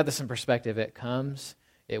think about this in perspective. It comes,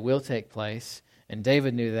 it will take place, and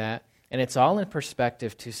David knew that. And it's all in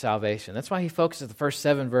perspective to salvation. That's why he focuses the first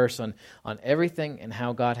 7 verses on everything and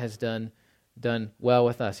how God has done well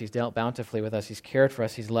with us. He's dealt bountifully with us. He's cared for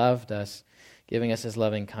us. He's loved us, giving us his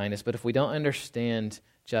loving kindness. But if we don't understand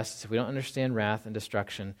justice, if we don't understand wrath and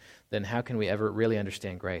destruction, then how can we ever really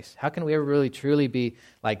understand grace? How can we ever really truly be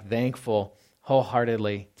thankful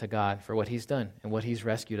wholeheartedly to God for what he's done and what he's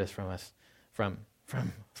rescued us from?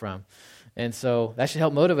 And so that should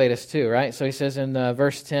help motivate us too, right? So he says in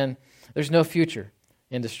verse 10, there's no future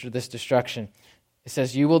in this destruction. It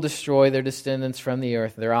says, you will destroy their descendants from the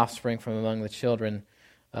earth, their offspring from among the children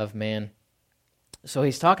of man. So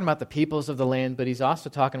he's talking about the peoples of the land, but he's also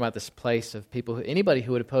talking about this place of people, anybody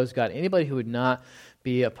who would oppose God, anybody who would not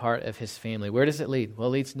be a part of his family. Where does it lead? Well,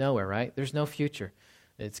 it leads nowhere, right? There's no future.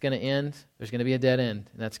 It's going to end. There's going to be a dead end,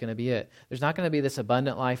 and that's going to be it. There's not going to be this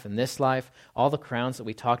abundant life in this life, all the crowns that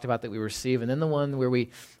we talked about that we receive, and then the one where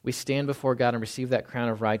we stand before God and receive that crown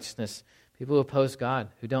of righteousness. People who oppose God,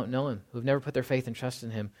 who don't know him, who have never put their faith and trust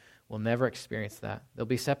in him, will never experience that. They'll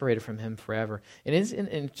be separated from him forever. It is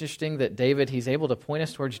interesting that David, he's able to point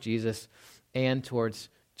us towards Jesus and towards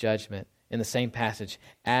judgment in the same passage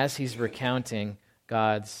as he's recounting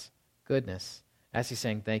God's goodness. As he's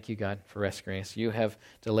saying, thank you, God, for rescuing us. You have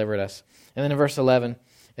delivered us. And then in verse 11,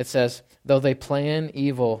 it says, though they plan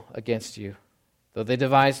evil against you, though they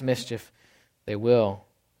devise mischief, they will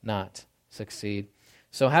not succeed.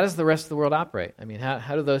 So how does the rest of the world operate? I mean,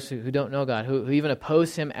 how do those who don't know God, who even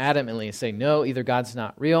oppose him adamantly and say, no, either God's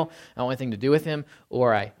not real, I don't want anything to do with him,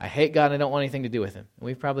 or I hate God and I don't want anything to do with him. And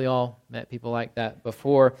we've probably all met people like that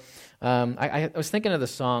before. I was thinking of the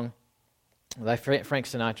song by Frank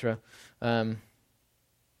Sinatra,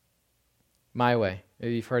 My Way.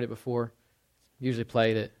 Maybe you've heard it before. Usually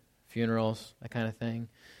played at funerals, that kind of thing.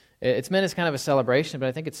 It's meant as kind of a celebration, but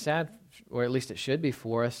I think it's sad, or at least it should be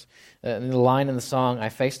for us. The line in the song, I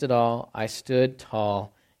faced it all, I stood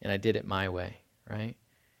tall, and I did it my way, right?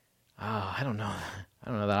 Oh, I don't know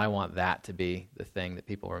that I want that to be the thing that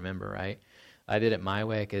people remember, right? I did it my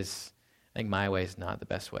way because I think my way is not the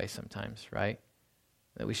best way sometimes, right?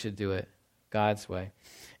 That we should do it God's way.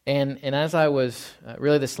 And as I was,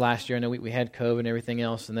 really this last year, I know we had COVID and everything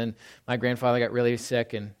else, and then my grandfather got really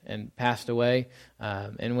sick and passed away.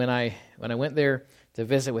 And when I went there to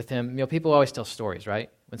visit with him, people always tell stories, right?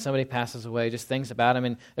 When somebody passes away, just things about him.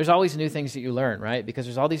 And there's always new things that you learn, right? Because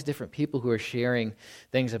there's all these different people who are sharing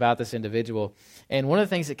things about this individual. And one of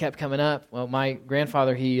the things that kept coming up, well, my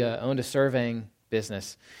grandfather, he owned a surveying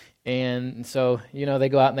business. And so, they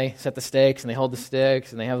go out and they set the stakes and they hold the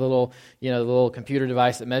sticks and they have the little computer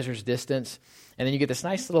device that measures distance. And then you get this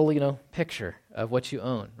nice little, picture of what you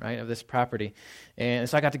own, right, of this property. And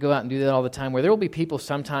so I got to go out and do that all the time, where there will be people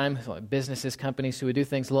sometimes, like businesses, companies, who would do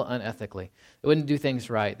things a little unethically. They wouldn't do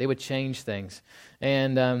things right. They would change things.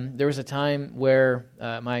 And there was a time where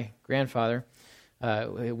my grandfather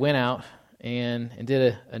went out and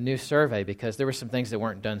did a new survey because there were some things that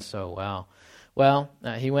weren't done so well. Well,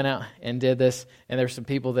 he went out and did this, and there were some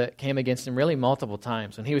people that came against him really multiple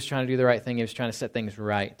times. When he was trying to do the right thing, he was trying to set things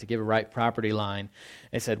right, to give a right property line.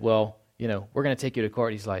 They said, well, we're going to take you to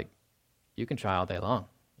court. He's like, you can try all day long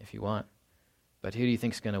if you want, but who do you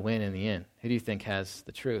think is going to win in the end? Who do you think has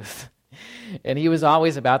the truth? And he was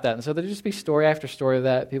always about that. And so there'd just be story after story of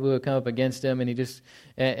that, people who would come up against him,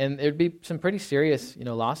 and there'd be some pretty serious,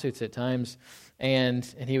 lawsuits at times. And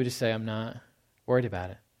he would just say, I'm not worried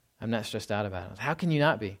about it. I'm not stressed out about it. How can you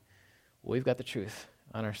not be? Well, we've got the truth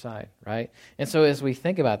on our side, right? And so as we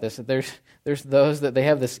think about this, there's those that they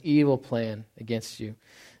have this evil plan against you.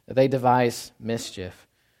 They devise mischief,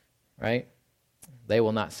 right? They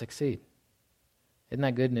will not succeed. Isn't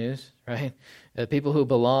that good news, right? The people who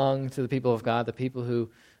belong to the people of God, the people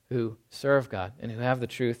who serve God and who have the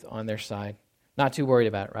truth on their side, not too worried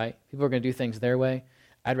about it, right? People are going to do things their way.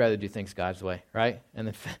 I'd rather do things God's way, right?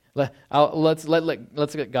 And then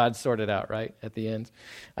let's get God sorted out, right, at the end.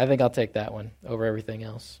 I think I'll take that one over everything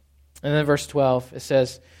else. And then verse 12, it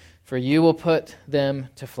says, for you will put them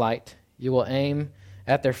to flight. You will aim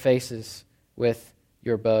at their faces with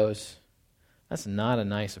your bows. That's not a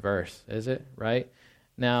nice verse, is it, right?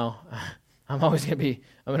 Now, I'm going to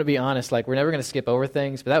be honest, we're never going to skip over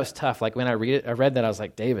things, but that was tough. When I read that, I was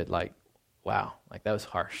like, David, wow, that was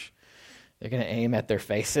harsh. They're going to aim at their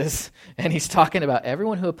faces. And he's talking about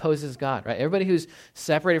everyone who opposes God, right? Everybody who's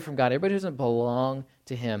separated from God, everybody who doesn't belong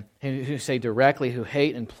to him, who say directly, who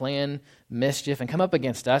hate and plan mischief and come up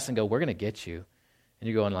against us and go, we're going to get you. And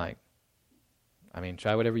you're going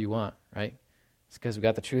try whatever you want, right? It's because we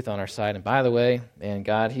got the truth on our side. And by the way, man,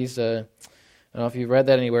 God, he's I don't know if you've read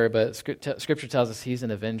that anywhere, but Scripture tells us he's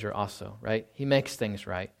an avenger also, right? He makes things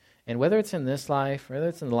right. And whether it's in this life, whether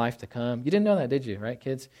it's in the life to come, you didn't know that, did you, right,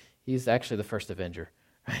 kids? He's actually the first avenger,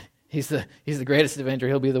 right? He's the greatest avenger.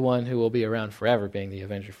 He'll be the one who will be around forever being the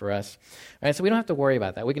avenger for us. All right, so we don't have to worry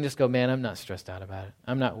about that. We can just go, man, I'm not stressed out about it.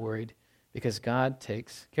 I'm not worried because God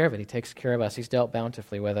takes care of it. He takes care of us. He's dealt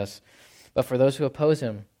bountifully with us. But for those who oppose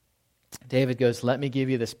him, David goes, let me give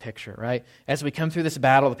you this picture, right? As we come through this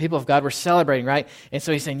battle, the people of God were celebrating, right? And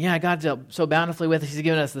so he's saying, yeah, God dealt so bountifully with us. He's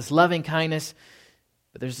given us this loving kindness.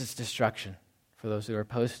 But there's this destruction for those who are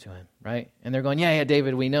opposed to him, right? And they're going, yeah,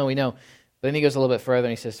 David, we know. But then he goes a little bit further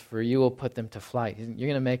and he says, for you will put them to flight. You're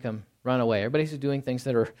going to make them run away. Everybody's doing things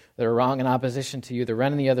that are wrong in opposition to you. They're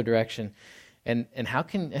running the other direction. And how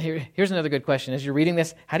can, here's another good question. As you're reading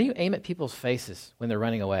this, how do you aim at people's faces when they're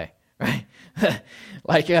running away, right? I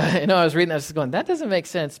was reading that, I was just going, that doesn't make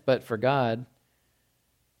sense. But for God,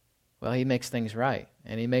 well, he makes things right.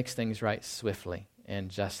 And he makes things right swiftly and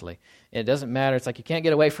justly. And it doesn't matter. It's like you can't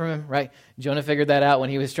get away from him, right? Jonah figured that out when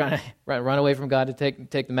he was trying to run away from God to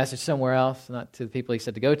take the message somewhere else, not to the people he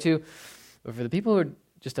said to go to. But for the people who are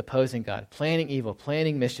just opposing God, planning evil,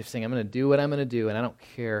 planning mischief, saying, I'm going to do what I'm going to do, and I don't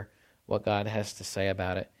care what God has to say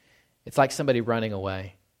about it. It's like somebody running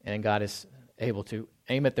away, and God is able to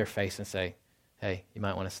aim at their face and say, hey, you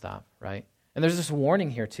might want to stop, right? And there's this warning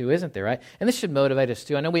here too, isn't there, right? And this should motivate us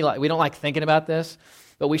too. I know we don't like thinking about this,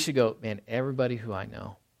 but we should go, man, everybody who I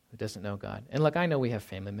know who doesn't know God. And look, I know we have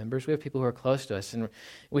family members. We have people who are close to us. And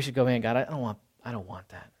we should go, man, God, I don't want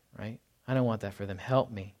that, right? I don't want that for them.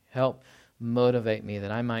 Help me. Help motivate me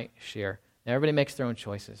that I might share. Now, everybody makes their own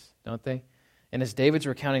choices, don't they? And as David's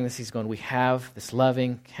recounting this, he's going, we have this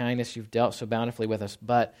loving kindness. You've dealt so bountifully with us.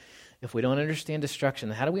 But if we don't understand destruction,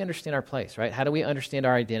 then how do we understand our place, right? How do we understand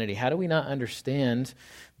our identity? How do we not understand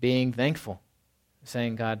being thankful?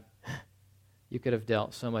 Saying, God, you could have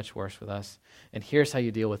dealt so much worse with us. And here's how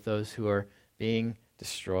you deal with those who are being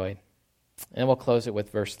destroyed. And we'll close it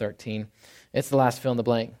with verse 13. It's the last fill in the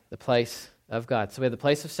blank, the place of God. So we have the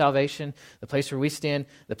place of salvation, the place where we stand,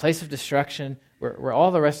 the place of destruction, where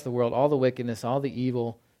all the rest of the world, all the wickedness, all the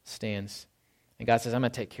evil stands. And God says, I'm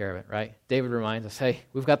going to take care of it, right? David reminds us, hey,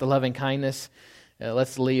 we've got the loving kindness.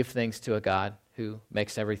 Let's leave things to a God who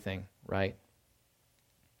makes everything right.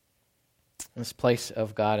 In this place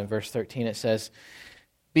of God, in verse 13, it says,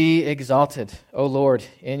 be exalted, O Lord,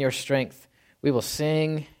 in your strength. We will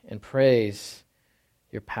sing and praise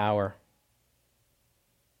your power.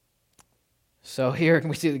 So here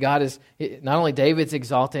we see that God is, not only David's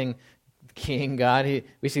exalting King God,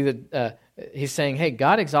 we see that he's saying, hey,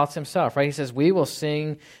 God exalts himself, right? He says, we will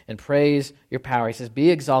sing and praise your power. He says, be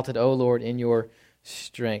exalted, O Lord, in your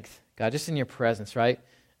strength. God, just in your presence, right?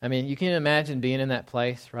 I mean, you can imagine being in that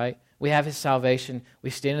place, right? We have his salvation.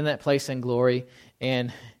 We stand in that place in glory.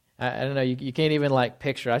 And I don't know, you can't even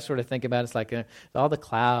picture. I sort of think about it's like all the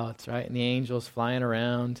clouds, right? And the angels flying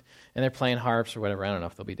around and they're playing harps or whatever. I don't know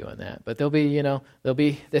if they'll be doing that. But there'll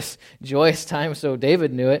be this joyous time. So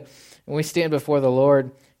David knew it. When we stand before the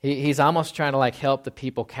Lord, he's almost trying to help the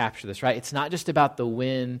people capture this, right? It's not just about the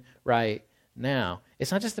win right now.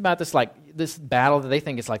 It's not just about this battle that they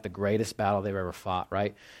think is the greatest battle they've ever fought,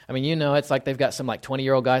 right? I mean, it's like they've got some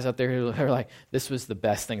 20-year-old guys out there who are like, this was the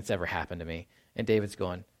best thing that's ever happened to me. And David's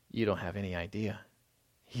going, you don't have any idea.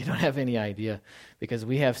 You don't have any idea because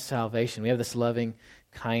we have salvation. We have this loving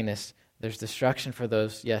kindness. There's destruction for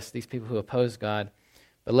those, yes, these people who oppose God.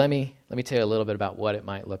 But let me tell you a little bit about what it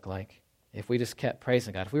might look like if we just kept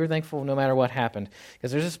praising God, if we were thankful no matter what happened.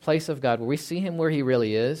 Because there's this place of God where we see him where he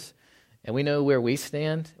really is, and we know where we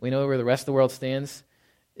stand, we know where the rest of the world stands.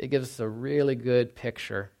 It gives us a really good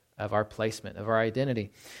picture of our placement, of our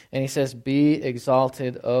identity. And he says, be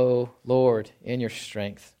exalted, O Lord, in your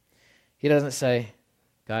strength. He doesn't say,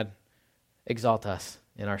 God, exalt us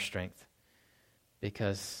in our strength,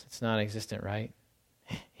 because it's non-existent, right?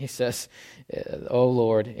 He says, O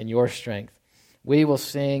Lord, in your strength, we will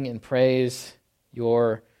sing and praise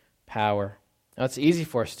your power. Now, it's easy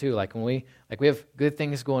for us too. When we have good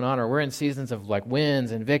things going on, or we're in seasons of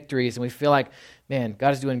wins and victories, and we feel like, man,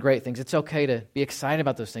 God is doing great things. It's okay to be excited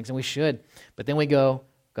about those things, and we should. But then we go,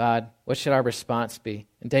 God, what should our response be?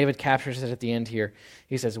 And David captures it at the end here.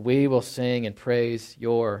 He says, we will sing and praise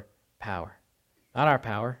your power. Not our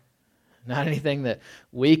power, not anything that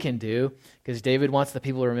we can do, because David wants the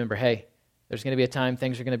people to remember, hey, there's going to be a time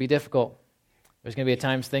things are going to be difficult. There's going to be a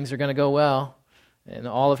time things are going to go well. And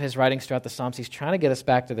all of his writings throughout the Psalms, he's trying to get us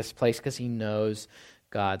back to this place because he knows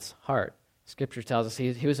God's heart. Scripture tells us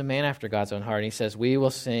he was a man after God's own heart. And he says, we will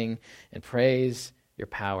sing and praise your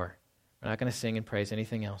power. We're not going to sing and praise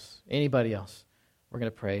anything else, anybody else. We're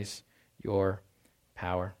going to praise your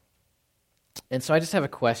power. And so I just have a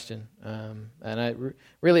question, and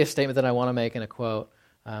really a statement that I want to make in a quote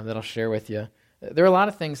that I'll share with you. There are a lot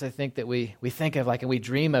of things I think that we think of, like, and we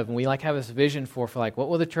dream of, and we like have this vision for like, what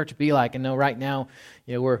will the church be like? And no, right now,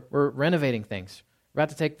 we're renovating things. We're about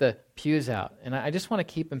to take the pews out, and I just want to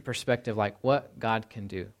keep in perspective, like, what God can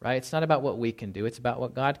do. Right? It's not about what we can do; it's about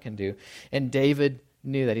what God can do. And David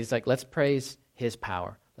knew that. He's like, let's praise His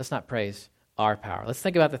power. Let's not praise our power. Let's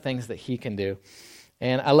think about the things that He can do.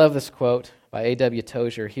 And I love this quote by A.W.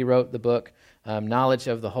 Tozer. He wrote the book Knowledge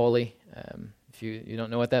of the Holy. If you don't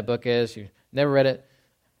know what that book is, you never read it,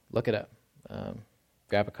 look it up.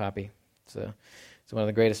 Grab a copy. It's one of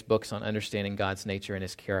the greatest books on understanding God's nature and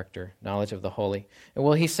His character, Knowledge of the Holy. And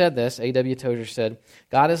well, he said this, A.W. Tozer said,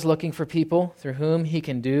 God is looking for people through whom He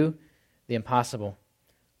can do the impossible.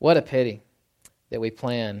 What a pity that we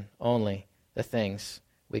plan only the things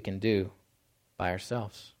we can do by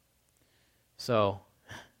ourselves. So,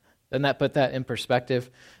 doesn't that put that in perspective?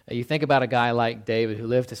 You think about a guy like David who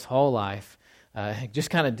lived his whole life just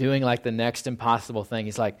kind of doing like the next impossible thing.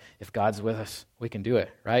 He's like, if God's with us, we can do it,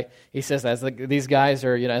 right? He says, as these guys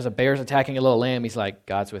are, as a bear's attacking a little lamb, he's like,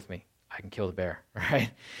 God's with me. I can kill the bear, right?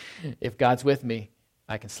 If God's with me,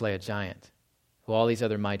 I can slay a giant. Who all these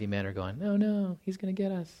other mighty men are going, no, He's going to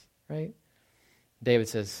get us, right? David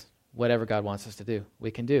says, whatever God wants us to do,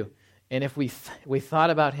 we can do. And if we thought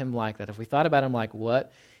about Him like that, if we thought about Him like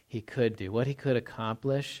what He could do, what He could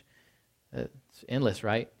accomplish, it's endless,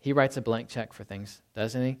 right? He writes a blank check for things,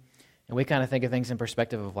 doesn't He? And we kind of think of things in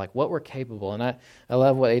perspective of like what we're capable. And I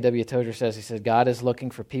love what A.W. Tozer says. He says, God is looking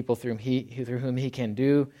for people through whom He can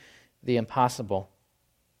do the impossible.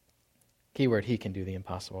 Keyword, He can do the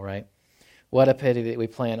impossible, right? What a pity that we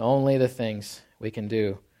plan only the things we can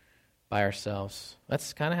do by ourselves.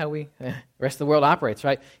 That's kind of how the rest of the world operates,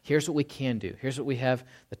 right? Here's what we can do. Here's what we have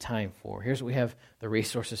the time for. Here's what we have the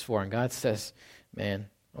resources for. And God says, man,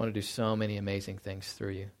 I want to do so many amazing things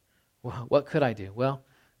through you. Well, what could I do? Well,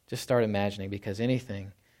 just start imagining, because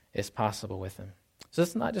anything is possible with Him. So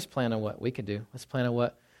let's not just plan on what we can do. Let's plan on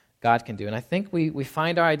what God can do. And I think we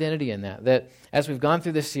find our identity in that as we've gone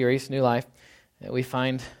through this series, New Life, we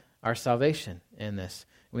find our salvation in this.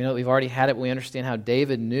 We know that we've already had it. We understand how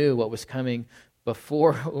David knew what was coming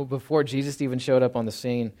before Jesus even showed up on the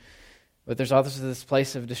scene. But there's also this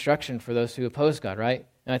place of destruction for those who oppose God, right?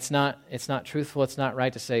 And it's not truthful. It's not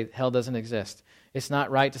right to say hell doesn't exist. It's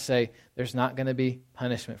not right to say there's not going to be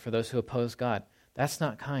punishment for those who oppose God. That's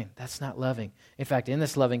not kind. That's not loving. In fact, in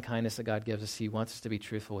this loving kindness that God gives us, He wants us to be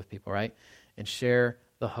truthful with people, right? And share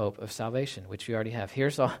the hope of salvation, which we already have.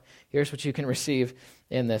 Here's what you can receive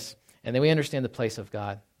in this. And then we understand the place of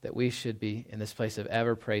God, that we should be in this place of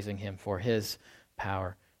ever praising Him for His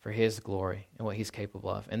power, for His glory, and what He's capable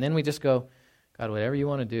of. And then we just go, God, whatever you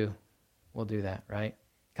want to do, we'll do that, right?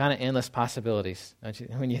 Kind of endless possibilities, don't you,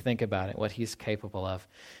 when you think about it, what He's capable of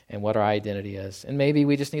and what our identity is. And maybe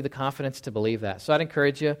we just need the confidence to believe that. So I'd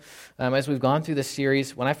encourage you, as we've gone through this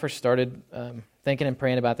series, when I first started thinking and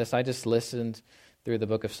praying about this, I just listened through the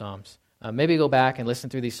book of Psalms. Maybe go back and listen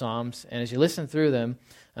through these Psalms, and as you listen through them,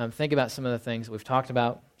 think about some of the things that we've talked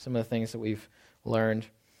about, some of the things that we've learned.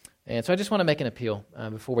 And so I just want to make an appeal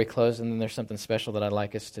before we close, and then there's something special that I'd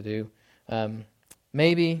like us to do.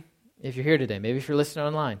 Maybe if you're here today, maybe if you're listening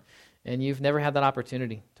online, and you've never had that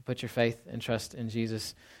opportunity to put your faith and trust in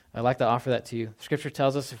Jesus, I'd like to offer that to you. Scripture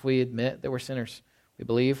tells us if we admit that we're sinners, we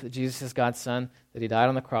believe that Jesus is God's Son, that He died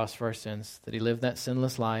on the cross for our sins, that He lived that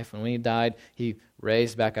sinless life, and when He died, He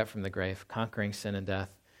raised back up from the grave, conquering sin and death.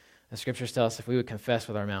 The Scriptures tell us if we would confess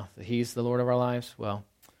with our mouth that He's the Lord of our lives, well,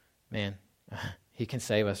 man, He can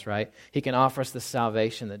save us, right? He can offer us the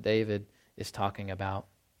salvation that David is talking about.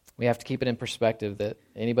 We have to keep it in perspective that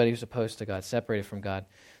anybody who's opposed to God, separated from God,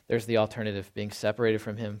 there's the alternative, being separated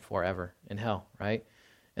from Him forever in hell, right?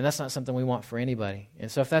 And that's not something we want for anybody. And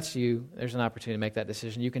so if that's you, there's an opportunity to make that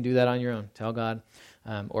decision. You can do that on your own. Tell God,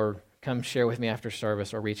 or come share with me after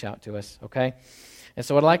service, or reach out to us, okay? And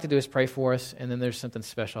so what I'd like to do is pray for us, and then there's something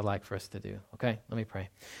special I'd like for us to do, okay? Let me pray.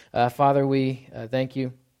 Father, we thank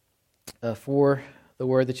You for the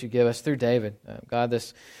word that You give us through David. God,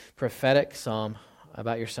 this prophetic psalm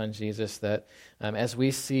about Your Son Jesus, that as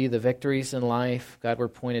we see the victories in life, God, we're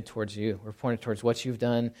pointed towards You. We're pointed towards what You've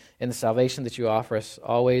done and the salvation that You offer us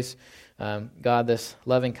always. God, this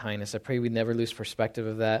loving kindness, I pray we never lose perspective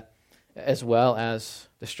of that, as well as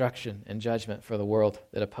destruction and judgment for the world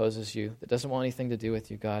that opposes You, that doesn't want anything to do with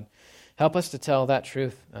You, God. Help us to tell that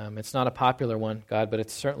truth. It's not a popular one, God, but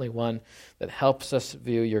it's certainly one that helps us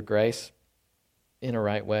view your grace in a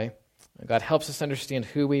right way. God helps us understand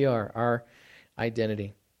who we are, our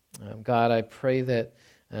identity. God, I pray that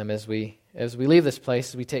as we leave this place,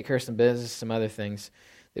 as we take care of some business, some other things,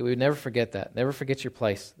 that we would never forget that, never forget your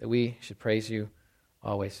place, that we should praise you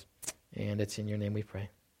always. And it's in your name we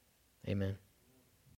pray. Amen.